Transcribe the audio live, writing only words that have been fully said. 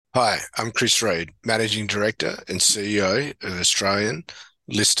Hi, I'm Chris Reid, Managing Director and CEO of Australian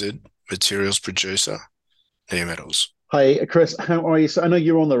listed materials producer, Neometals. Hi, Chris. How are you? So I know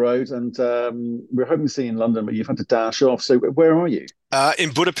you're on the road, and we're hoping to see you in London, but you've had to dash off. So where are you?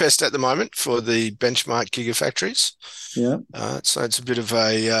 In Budapest at the moment for the benchmark gigafactories. Yeah. So it's a bit of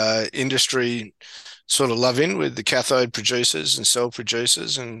a industry sort of love-in with the cathode producers and cell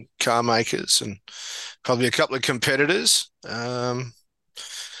producers and car makers and probably a couple of competitors.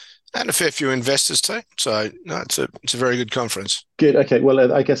 And a fair few investors too. So no, it's a very good conference. Good. Okay.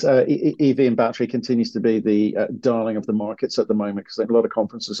 Well, I guess EV and battery continues to be the darling of the markets at the moment because a lot of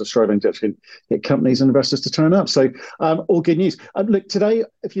conferences are struggling to actually get companies and investors to turn up. So, all good news. Look, today,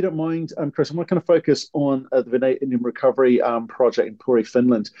 if you don't mind, Chris, I want to kind of focus on the vanadium recovery project in Pori,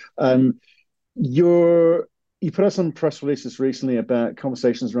 Finland. You're you put out some press releases recently about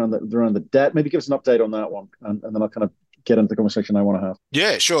conversations around the debt. Maybe give us an update on that one, and then I'll kind of get into the conversation I want to have.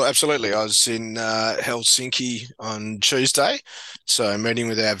 Yeah, sure, absolutely. I was in Helsinki on Tuesday, so meeting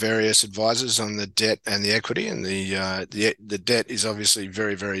with our various advisors on the debt and the equity, and the debt is obviously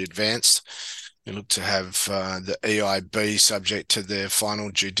very, very advanced. We look to have the EIB subject to their final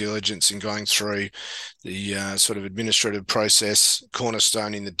due diligence in going through the sort of administrative process,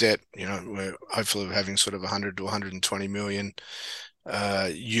 cornerstoning the debt. We're hopeful of having sort of 100 to 120 million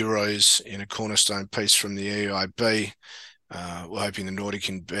euros in a cornerstone piece from the EIB. We're hoping the Nordic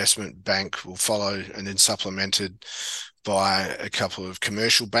Investment Bank will follow and then supplemented by a couple of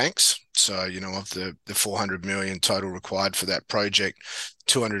commercial banks. So, of the 400 million total required for that project,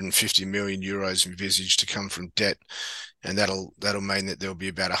 250 million euros envisaged to come from debt. And that'll mean that there'll be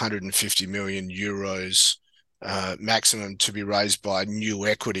about 150 million euros maximum to be raised by new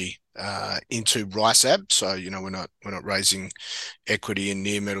equity into RISAB. So, we're not raising equity in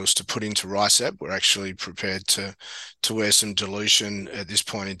Neometals to put into RISAB. We're actually prepared to wear some dilution at this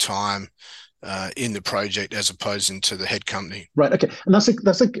point in time in the project as opposed to the head company. Right. Okay. And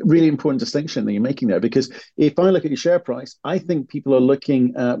that's a really important distinction that you're making there, because if I look at your share price, I think people are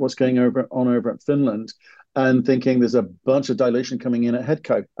looking at what's going over at Finland and thinking there's a bunch of dilution coming in at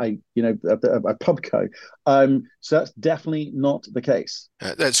Headco, a Pubco. So that's definitely not the case.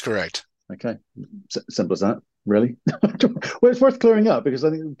 That's correct. Okay. Simple as that. Really? Well, it's worth clearing up because I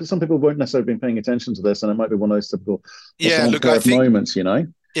think some people won't necessarily been paying attention to this, and it might be one of those typical "what's Yeah, on look, I curve" think moments.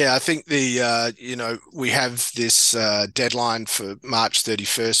 Yeah, I think we have this deadline for March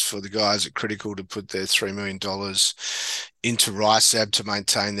 31st for the guys at Critical to put their $3 million into RISAB to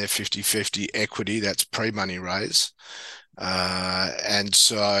maintain their 50-50 equity. That's pre-money raise. And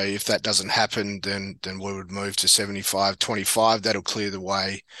so if that doesn't happen, then we would move to 75-25. That'll clear the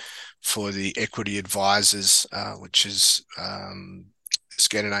way for the equity advisors, which is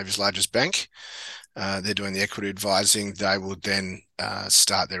Scandinavia's largest bank. They're doing the equity advising. They will then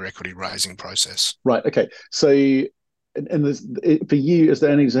start their equity raising process. Right. Okay. So, for you, is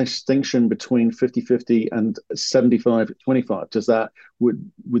there any distinction between 50-50 and 75-25?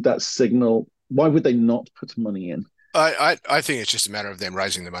 Would that signal why would they not put money in? I think it's just a matter of them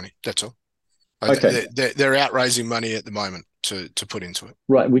raising the money. That's all. Okay. They're out raising money at the moment to put into it.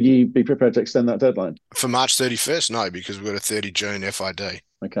 Right. Would you be prepared to extend that deadline? For March 31st, no, because we've got a 30 June FID.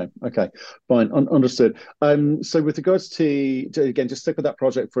 Okay. Okay. Fine. Understood. So with regards to again, just stick with that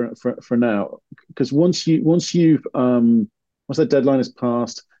project for now, because once that deadline is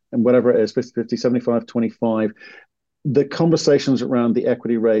passed and whatever it is, 50-50, 75-25, the conversations around the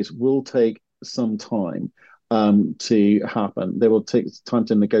equity raise will take some time to happen. They will take time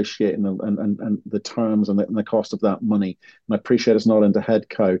to negotiate and the terms and the cost of that money. And I appreciate it's not into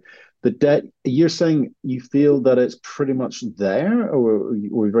headco. The debt, you're saying you feel that it's pretty much there, or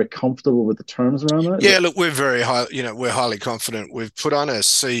we're very comfortable with the terms around that? Is Yeah, it? look, we're highly confident. We've put on a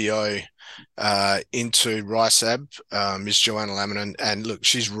CEO into RISAB, Miss Joanna Laminen, and look,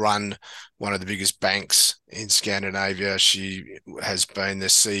 she's run one of the biggest banks in Scandinavia. She has been the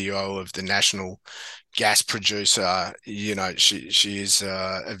CEO of the national gas producer. She is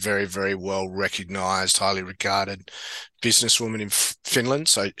a very, very well recognized, highly regarded businesswoman in Finland.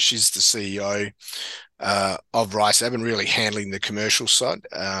 So she's the CEO of RISAB and really handling the commercial side.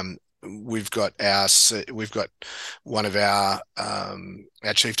 We've got one of our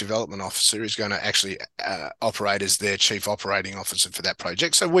chief development officer who's going to actually operate as their chief operating officer for that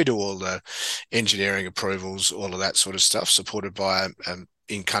project. So we do all the engineering approvals, all of that sort of stuff, supported by an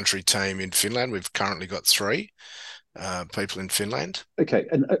in-country team in Finland. We've currently got three people in Finland. Okay,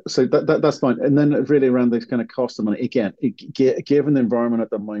 and so that's fine. And then really around this kind of cost of money, again, given the environment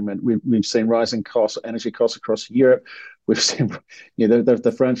at the moment, we've seen rising costs, energy costs across Europe. we've seen,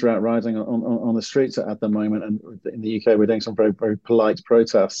 the French are out rioting on the streets at the moment, and in the UK we're doing some very, very polite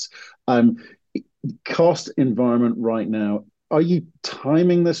protests. Um, Cost environment right now. Are you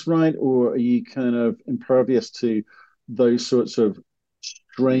timing this right, or are you kind of impervious to those sorts of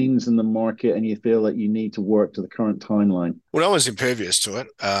strains in the market, and you feel that you need to work to the current timeline? Well, I was impervious to it.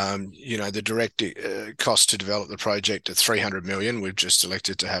 The direct cost to develop the project at 300 million. We've just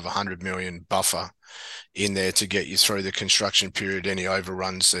elected to have 100 million buffer in there to get you through the construction period, any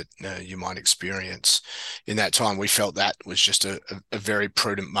overruns that you might experience. In that time, we felt that was just a very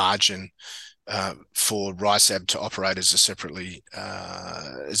prudent margin for RISAB to operate as a separate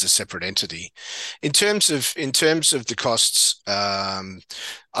entity. In terms of the costs, I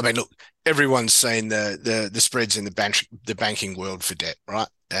mean, look, everyone's seen the spreads in the banking world for debt, right?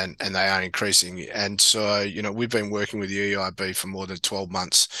 And they are increasing. And so, we've been working with the EIB for more than 12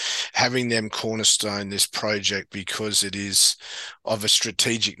 months, having them cornerstone this project because it is of a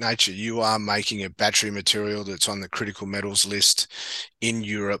strategic nature. You are making a battery material that's on the critical metals list in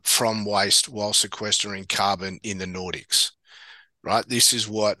Europe from waste while sequestering carbon in the Nordics, right? This is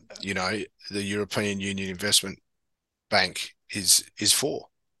what, the European Union Investment Bank is for.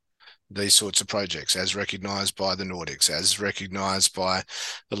 These sorts of projects, as recognised by the Nordics, as recognised by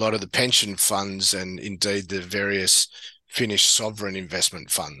a lot of the pension funds and indeed the various Finnish sovereign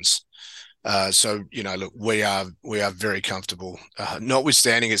investment funds. So, look, we are very comfortable,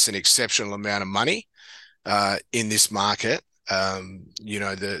 notwithstanding it's an exceptional amount of money in this market.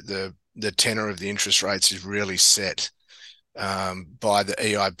 The tenor of the interest rates is really set by the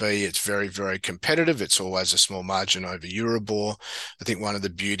EIB. It's very, very competitive. It's always a small margin over Euribor. I think one of the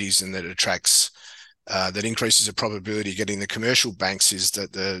beauties and that increases the probability of getting the commercial banks is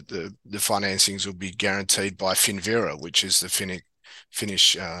that the financings will be guaranteed by Finvera, which is the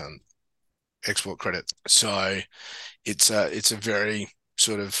Finnish export credit. So it's a very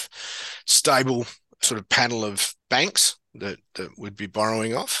sort of stable sort of panel of banks that would be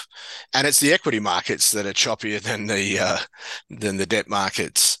borrowing off, and it's the equity markets that are choppier than the debt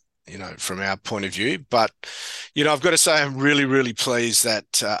markets, from our point of view. But I've got to say I'm really, really pleased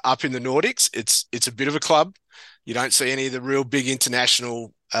that up in the Nordics, it's a bit of a club. You don't see any of the real big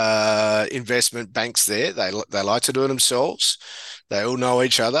international investment banks there. They like to do it themselves. They all know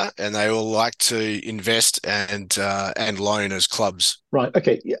each other, and they all like to invest and loan as clubs. Right.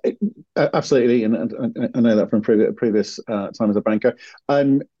 Okay. Yeah, absolutely. And I know that from previous time as a banker.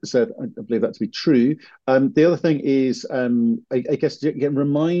 So I believe that to be true. The other thing is, I guess,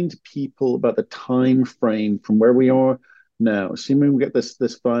 remind people about the time frame from where we are now. Assuming we get this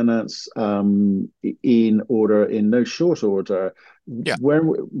finance in order, in no short order. Yeah. Where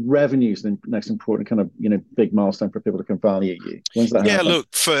revenues the next important kind of big milestone for people to can value you? When's that happen?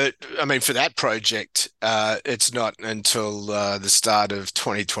 Look, for that project, it's not until the start of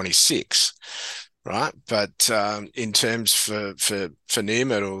 2026, right? But in terms for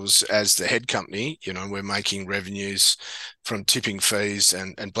Neometals as the head company, we're making revenues from tipping fees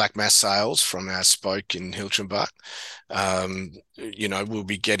and black mass sales from our spoke in Hiltrenbach. We'll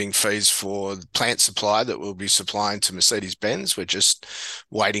be getting fees for the plant supply that we'll be supplying to Mercedes-Benz. We're just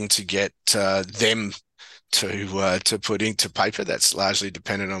waiting to get them to put ink to paper. That's largely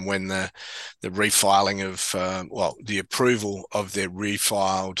dependent on when the refiling of the approval of their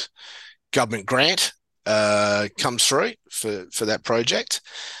refiled government grant comes through for that project.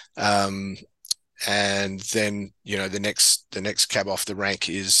 And then the next cab off the rank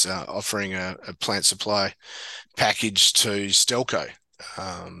is offering a plant supply package to Stelco.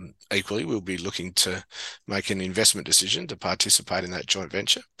 Equally, we'll be looking to make an investment decision to participate in that joint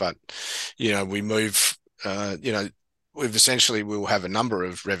venture. But we move. We'll have a number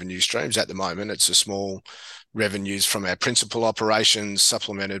of revenue streams. At the moment, it's a small revenues from our principal operations,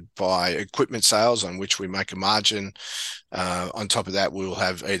 supplemented by equipment sales on which we make a margin. On top of that, we'll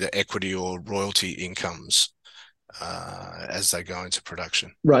have either equity or royalty incomes as they go into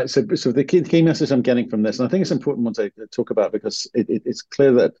production. Right. So the key message I'm getting from this, and I think it's an important one to talk about because it's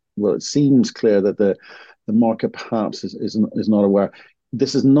clear that, it seems clear that the market perhaps is not aware.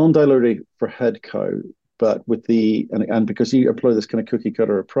 This is non-dilutive for Headco, but with and because you employ this kind of cookie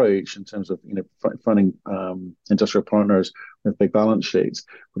cutter approach in terms of finding industrial partners with big balance sheets,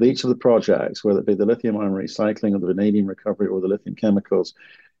 with each of the projects, whether it be the lithium-ion recycling or the vanadium recovery or the lithium chemicals,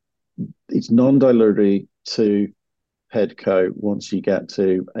 it's non-dilutive to Headco once you get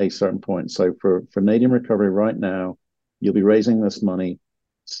to a certain point. So for vanadium recovery right now, you'll be raising this money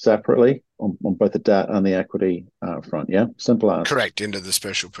separately on both the debt and the equity front. Yeah, simple as. Correct, into the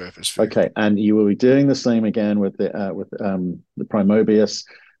special purpose. Okay, and you will be doing the same again with the Primobius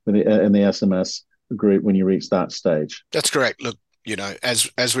in the SMS group when you reach that stage. That's correct. Look,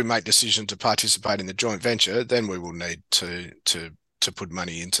 as we make decision to participate in the joint venture, then we will need to put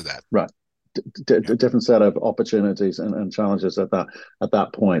money into that. Right. Yeah. Different set of opportunities and challenges at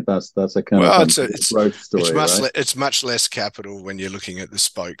that point. That's a kind of Well, growth story, right? it's much less capital when you're looking at the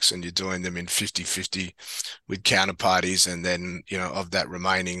spokes and you're doing them in 50-50 with counterparties, and then of that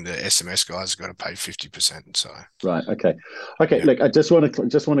remaining, the SMS guys have got to pay 50%. So Right. Okay. Okay. yeah. Look, I just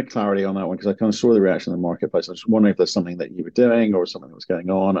wanted clarity on that one because I kind of saw the reaction in the marketplace. I was wondering if there's something that you were doing or something that was going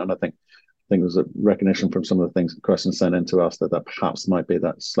on, and I think there's a recognition from some of the things questions sent in to us that perhaps might be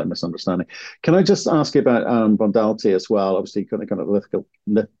that slight misunderstanding. Can I just ask you about Bondalti as well? Obviously, kind of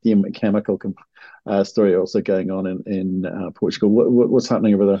lithium chemical story also going on in Portugal. What's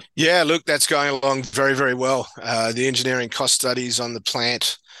happening over there? Yeah, look, that's going along very, very well. The engineering cost studies on the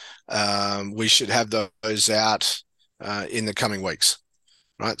plant, we should have those out in the coming weeks.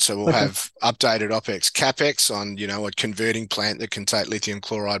 Right, so we'll Okay. have updated OPEX, CAPEX on, a converting plant that can take lithium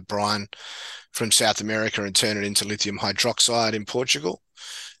chloride brine from South America and turn it into lithium hydroxide in Portugal.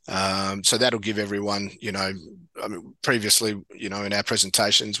 So that'll give everyone, previously, in our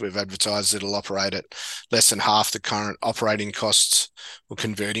presentations, we've advertised it'll operate at less than half the current operating costs or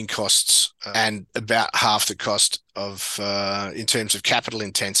converting costs, and about half the cost of, in terms of capital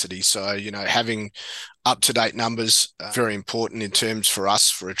intensity. So, having up-to-date numbers very important in terms for us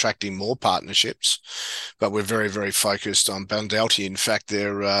for attracting more partnerships, but we're very, very focused on Bondalti. In fact,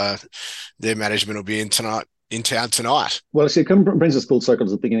 their management will be in town tonight. Well, it brings us full circle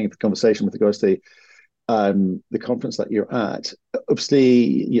to the beginning of the conversation with regards to the conference that you're at.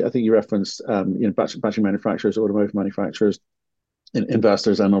 Obviously, I think you referenced battery manufacturers, automotive manufacturers,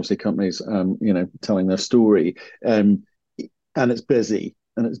 investors, and obviously companies telling their story. And it's busy.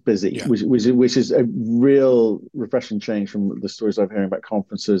 Yeah. Which is a real refreshing change from the stories I've hearing about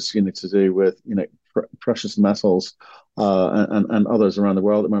conferences, to do with precious metals and others around the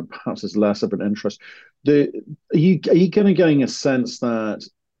world. That perhaps is less of an interest. Are you kind of getting a sense that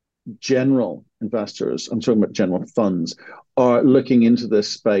general investors, I'm talking about general funds, are looking into this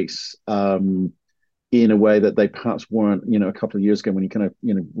space in a way that they perhaps weren't, a couple of years ago when you kind of,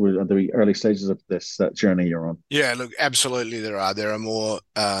 were at the early stages of this journey you're on? Yeah, look, absolutely there are more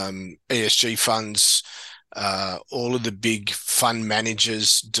ESG funds. All of the big fund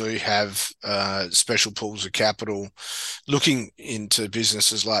managers do have special pools of capital looking into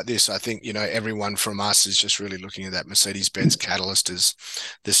businesses like this. I think, everyone from us is just really looking at that Mercedes-Benz catalyst as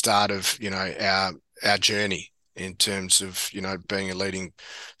the start of, our journey in terms of, being a leading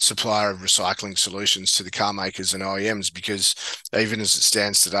supplier of recycling solutions to the car makers and OEMs, because even as it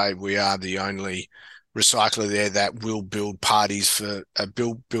stands today, we are the only recycler there that will build plants for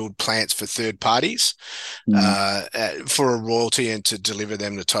third parties for a royalty, and to deliver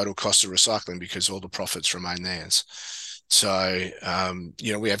them the total cost of recycling, because all the profits remain theirs. So,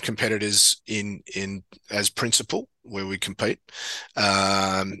 we have competitors in as principal where we compete,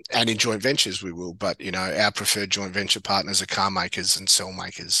 and in joint ventures we will. But, our preferred joint venture partners are car makers and cell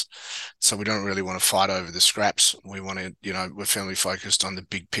makers. So we don't really want to fight over the scraps. We want to, we're firmly focused on the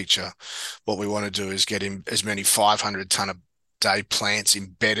big picture. What we want to do is get in as many 500 ton a day plants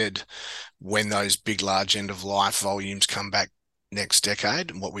embedded when those big, large end of life volumes come back next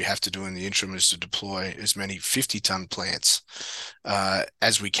decade. And what we have to do in the interim is to deploy as many 50-ton plants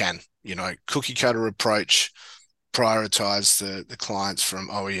as we can. Cookie cutter approach, prioritize the clients from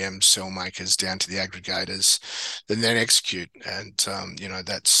OEM cell makers down to the aggregators, then execute. And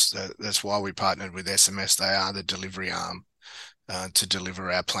that's why we partnered with SMS. They are the delivery arm to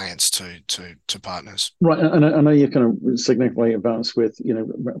deliver our plants to partners. Right, and I know you're kind of significantly advanced with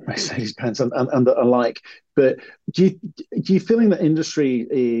Mercedes-Benz and the alike, but do you feeling that industry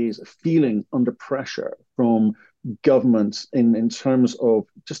is feeling under pressure from government in terms of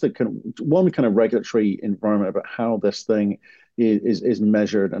just the kind of regulatory environment about how this thing is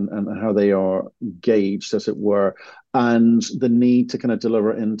measured and how they are gauged, as it were, and the need to kind of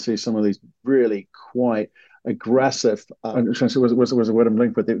deliver into some of these really quite aggressive, I'm trying to say, was the word I'm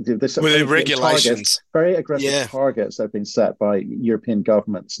looking for. There's some With regulations, very aggressive targets that have been set by European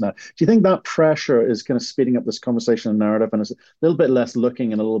governments. Now, do you think that pressure is kind of speeding up this conversation and narrative, and it's a little bit less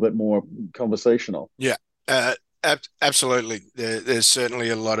looking and a little bit more conversational? Yeah, absolutely. There's certainly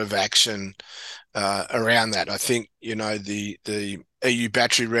a lot of action around that. I think, the EU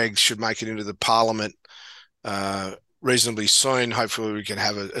battery regs should make it into the Parliament reasonably soon. Hopefully we can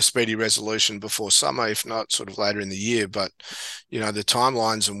have a speedy resolution before summer, if not sort of later in the year. But, the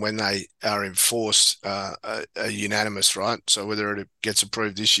timelines and when they are enforced are unanimous, right? So whether it gets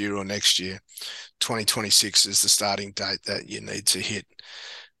approved this year or next year, 2026 is the starting date that you need to hit.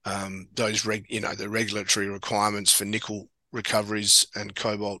 the regulatory requirements for nickel recoveries and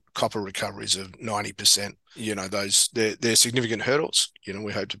copper recoveries of 90%. They're significant hurdles.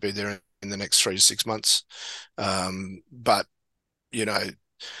 We hope to be there in the next 3 to 6 months. But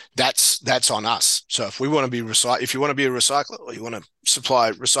that's on us. So if we want to be if you want to be a recycler, or you want to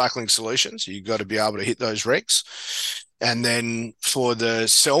supply recycling solutions, you've got to be able to hit those regs. And then for the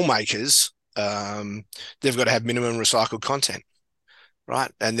cell makers, they've got to have minimum recycled content,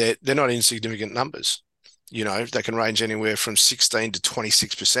 right? And they're not insignificant numbers. They can range anywhere from 16 to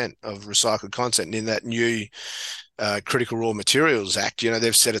 26% of recycled content. And in that new Critical Raw Materials Act,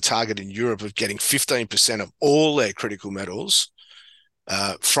 they've set a target in Europe of getting 15% of all their critical metals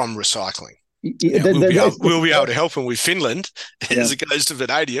from recycling. We'll be able to help them with Finland as it goes to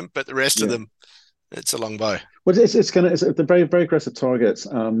vanadium, but the rest of them, it's a long bow. Well, it's the very, very aggressive targets,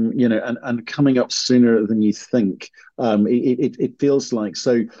 and coming up sooner than you think. It feels like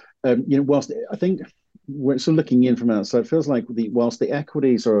so. Whilst I think we're sort of looking in from outside, it feels like whilst the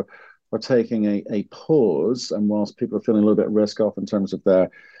equities are taking a pause, and whilst people are feeling a little bit risk off in terms of their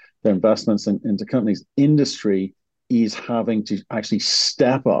investments into companies, industry is having to actually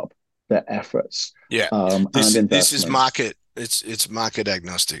step up their efforts. Yeah, this is market. It's market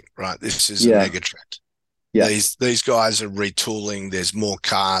agnostic, right? This is a mega trend. Yeah. These guys are retooling. There's more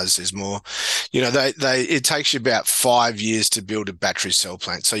cars. There's more. It takes you about 5 years to build a battery cell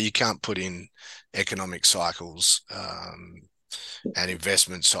plant, so you can't put in economic cycles and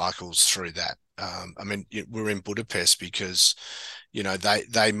investment cycles through that. We're in Budapest because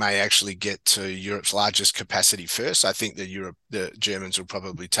they may actually get to Europe's largest capacity first. I think the Germans will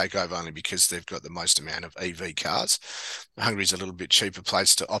probably take over only because they've got the most amount of EV cars. Hungary's a little bit cheaper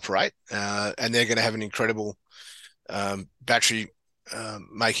place to operate, and they're going to have an incredible battery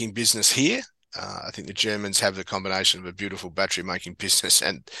making business here. I think the Germans have the combination of a beautiful battery making business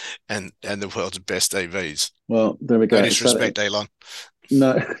and the world's best EVs. Well, there we go. No disrespect, Elon.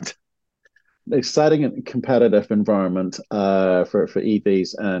 No. Exciting and competitive environment for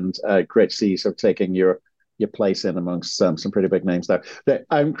EVs, and great to see you sort of taking your place in amongst some pretty big names there.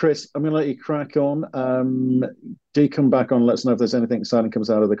 Chris, I'm going to let you crack on. Do come back on. Let us know if there's anything exciting comes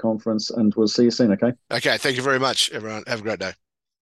out of the conference, and we'll see you soon. Okay. Okay. Thank you very much, everyone. Have a great day.